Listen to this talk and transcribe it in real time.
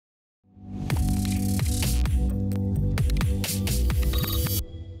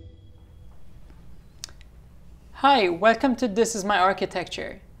Hi, welcome to This Is My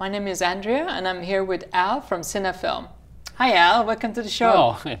Architecture. My name is Andrea and I'm here with Al from Cinnafilm. Hi Al, welcome to the show.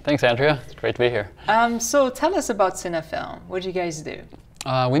 Oh, hey, thanks Andrea. It's great to be here. So tell us about Cinnafilm. What do you guys do?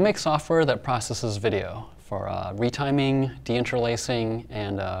 We make software that processes video for retiming, deinterlacing,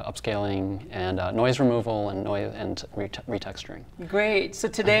 and upscaling, and noise removal and retexturing. Great. So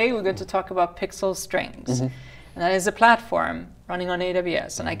today we're going to talk about PixelStrings. And that is a platform running on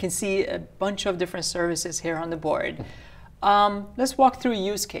AWS. And I can see a bunch of different services here on the board. Let's walk through a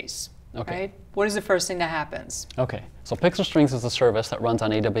use case. Okay. Right? What is the first thing that happens? Okay. So PixelStrings is a service that runs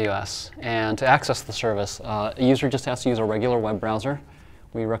on AWS. And to access the service, a user just has to use a regular web browser.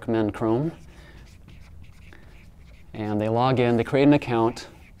 We recommend Chrome. And they log in, they create an account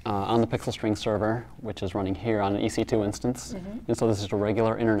on the PixelStrings server, which is running here on an EC2 instance. And so this is a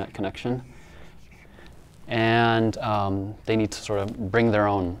regular internet connection. And they need to sort of bring their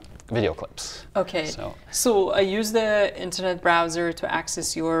own video clips. Okay, so I use the internet browser to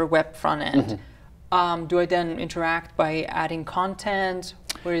access your web front end. Do I then interact by adding content?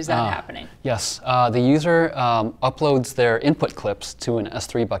 Where is that happening? Yes, the user uploads their input clips to an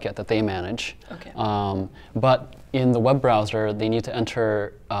S3 bucket that they manage. Okay. But in the web browser, they need to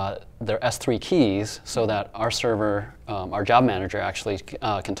enter their S3 keys so that our server, our job manager, actually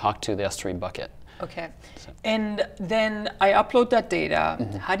can talk to the S3 bucket. Okay. And then I upload that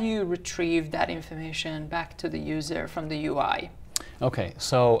data. How do you retrieve that information back to the user from the UI? Okay,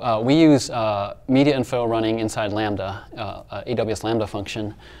 so we use media info running inside Lambda, AWS Lambda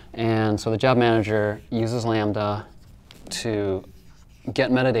function. And so the job manager uses Lambda to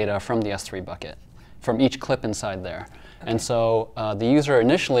get metadata from the S3 bucket, from each clip inside there. Okay. And so the user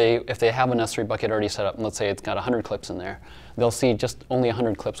initially, if they have an S3 bucket already set up, and let's say it's got 100 clips in there, they'll see just only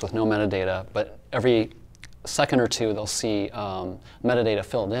 100 clips with no metadata, but every second or two they'll see metadata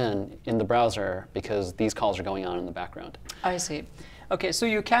filled in the browser because these calls are going on in the background. I see. Okay, so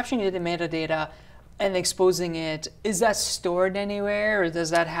you're capturing the metadata and exposing it. Is that stored anywhere, or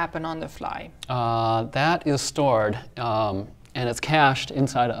does that happen on the fly? That is stored. And it's cached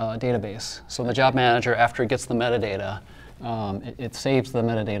inside a database. So the job manager, after it gets the metadata, it saves the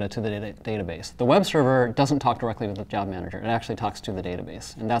metadata to the database. The web server doesn't talk directly to the job manager. It actually talks to the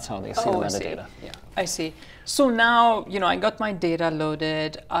database, and that's how they see the metadata. Yeah. I see. So now, I got my data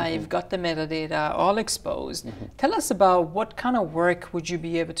loaded. I've got the metadata all exposed. Tell us about what kind of work would you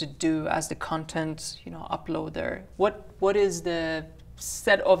be able to do as the content, uploader? What is the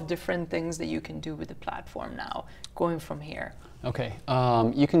set of different things that you can do with the platform now, going from here? Okay,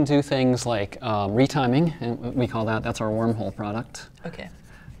 you can do things like retiming, and we call that's our wormhole product. Okay.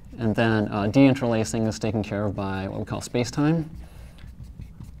 And then deinterlacing is taken care of by what we call spacetime.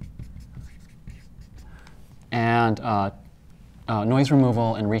 And noise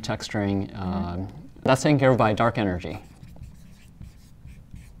removal and retexturing, that's taken care of by dark energy.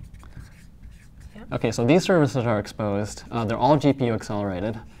 Okay, so these services are exposed. They're all GPU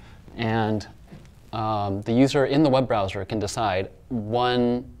accelerated, and the user in the web browser can decide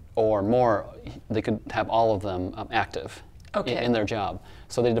one or more. They could have all of them active in their job.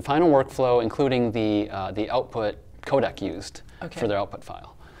 So they define a workflow, including the output codec used for their output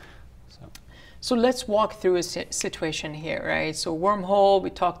file. So let's walk through a situation here, right? So wormhole,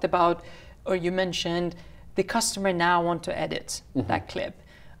 we talked about, or you mentioned, the customer now want to edit that clip.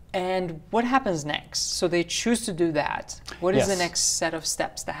 And what happens next? So they choose to do that. What is the next set of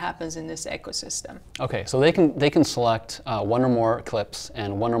steps that happens in this ecosystem? Okay, so they can select one or more clips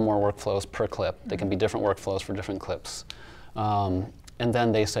and one or more workflows per clip. They can be different workflows for different clips. And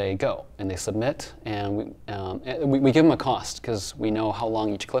then they say go, and they submit, and we give them a cost because we know how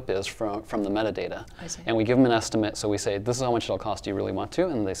long each clip is from the metadata. I see. And we give them an estimate, so we say, this is how much it'll cost, do you really want to?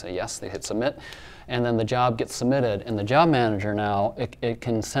 And they say yes, they hit submit. And then the job gets submitted, and the job manager now, it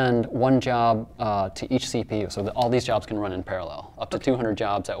can send one job to each CPU, so that all these jobs can run in parallel, up to 200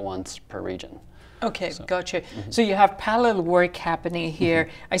 jobs at once per region. Okay, gotcha. So you have parallel work happening here.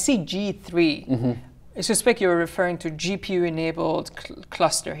 I see G3. I suspect you're referring to GPU-enabled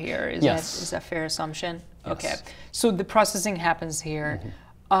cluster here. Is that a fair assumption? Yes. Okay. So the processing happens here.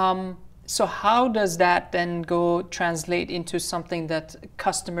 So how does that then translate into something that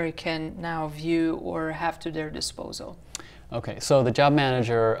customer can now view or have to their disposal? Okay, so the job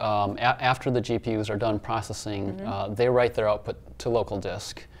manager, after the GPUs are done processing, they write their output to local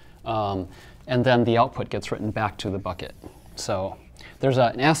disk, and then the output gets written back to the bucket. So there's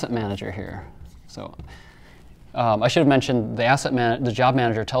an asset manager here. So I should have mentioned the job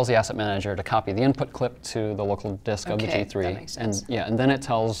manager tells the asset manager to copy the input clip to the local disk of the G3, that makes sense. and then it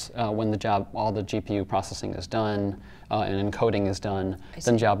tells when all the GPU processing is done and encoding is done.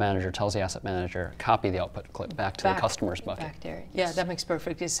 Then job manager tells the asset manager copy the output clip back to the customer's bucket. Back there. Yeah, that makes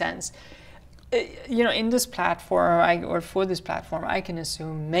perfect sense. You know, in this platform or for this platform, I can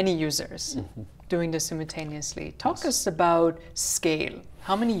assume many users doing this simultaneously. Talk us about scale.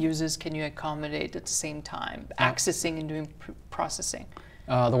 How many users can you accommodate at the same time, accessing and doing processing?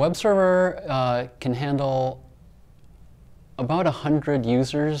 The web server can handle about 100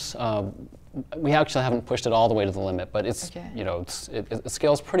 users. We actually haven't pushed it all the way to the limit, but it's it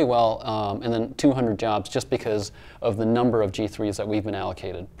scales pretty well. And then 200 jobs just because of the number of G3s that we've been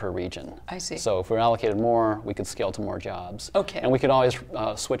allocated per region. I see. So if we're allocated more, we could scale to more jobs. Okay. And we could always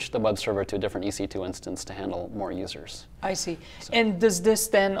switch the web server to a different EC2 instance to handle more users. I see. So. And does this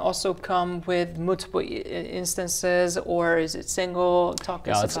then also come with multiple instances, or is it single? Talk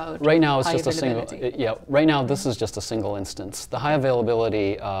us about right now it's high just a single. Right now this is just a single instance. The high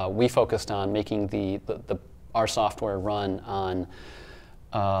availability we focused on making our software run on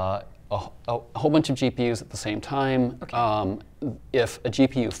a whole bunch of GPUs at the same time. Okay. If a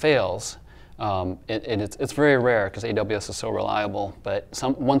GPU fails, it's very rare because AWS is so reliable, but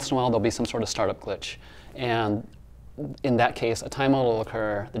once in a while there'll be some sort of startup glitch. And in that case, a timeout will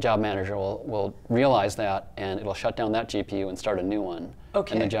occur, the job manager will realize that, and it'll shut down that GPU and start a new one.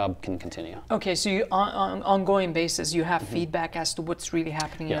 Okay. And the job can continue. Okay, so you, on an ongoing basis, you have feedback as to what's really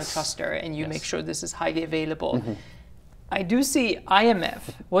happening in your cluster, and you make sure this is highly available. I do see IMF.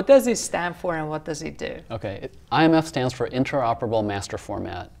 What does it stand for, and what does it do? Okay, IMF stands for Interoperable Master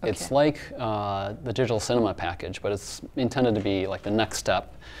Format. Okay. It's like the digital cinema package, but it's intended to be like the next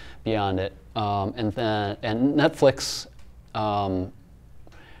step beyond it. And Netflix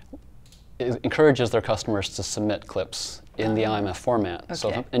encourages their customers to submit clips in the IMF format. Okay. So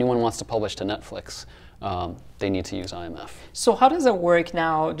if anyone wants to publish to Netflix, they need to use IMF. So how does it work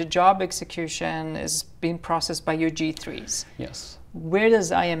now? The job execution is being processed by your G3s. Yes. Where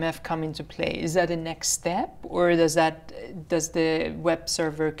does IMF come into play? Is that a next step, or does the web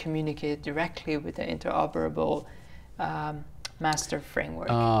server communicate directly with the interoperable master framework?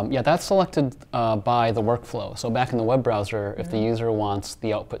 Yeah, that's selected by the workflow. So back in the web browser, if the user wants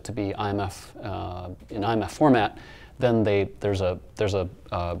the output to be IMF in IMF format, then there's a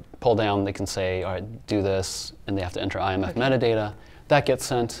pull down. They can say, all right, do this, and they have to enter IMF metadata. That gets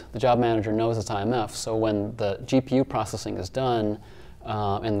sent. The job manager knows it's IMF. So when the GPU processing is done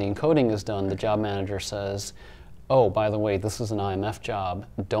and the encoding is done, the job manager says, oh, by the way, this is an IMF job.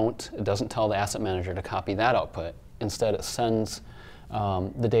 It doesn't tell the asset manager to copy that output. Instead, it sends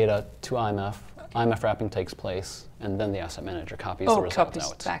the data to IMF. IMF wrapping takes place, and then the asset manager copies the result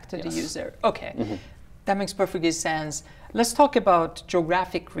out. Back to the user. Okay, that makes perfect sense. Let's talk about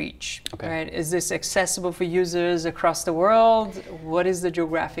geographic reach. Okay. Right? Is this accessible for users across the world? What is the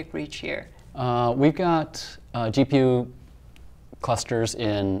geographic reach here? We've got GPU clusters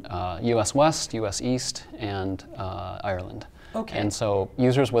in US West, US East, and Ireland. Okay. And so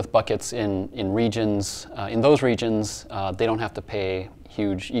users with buckets in regions, in those regions, they don't have to pay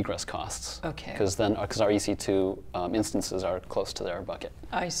huge egress costs. Okay. Because our EC2 instances are close to their bucket.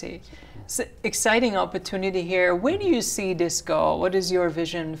 I see. So exciting opportunity here. Where do you see this go? What is your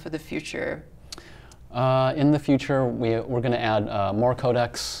vision for the future? In the future, we're going to add more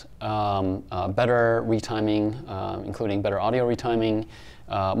codecs, better retiming, including better audio retiming,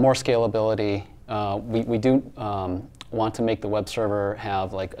 more scalability. We do want to make the web server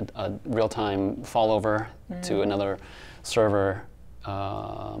have like a real-time fallover to another server.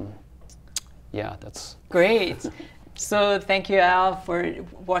 Yeah, that's great. So thank you, Al, for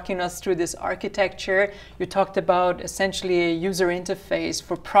walking us through this architecture. You talked about essentially a user interface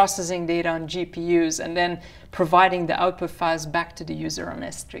for processing data on GPUs and then providing the output files back to the user on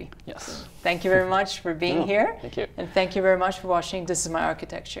S3. Yes. So thank you very much for being here. Thank you. And thank you very much for watching This Is My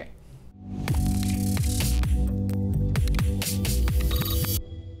Architecture.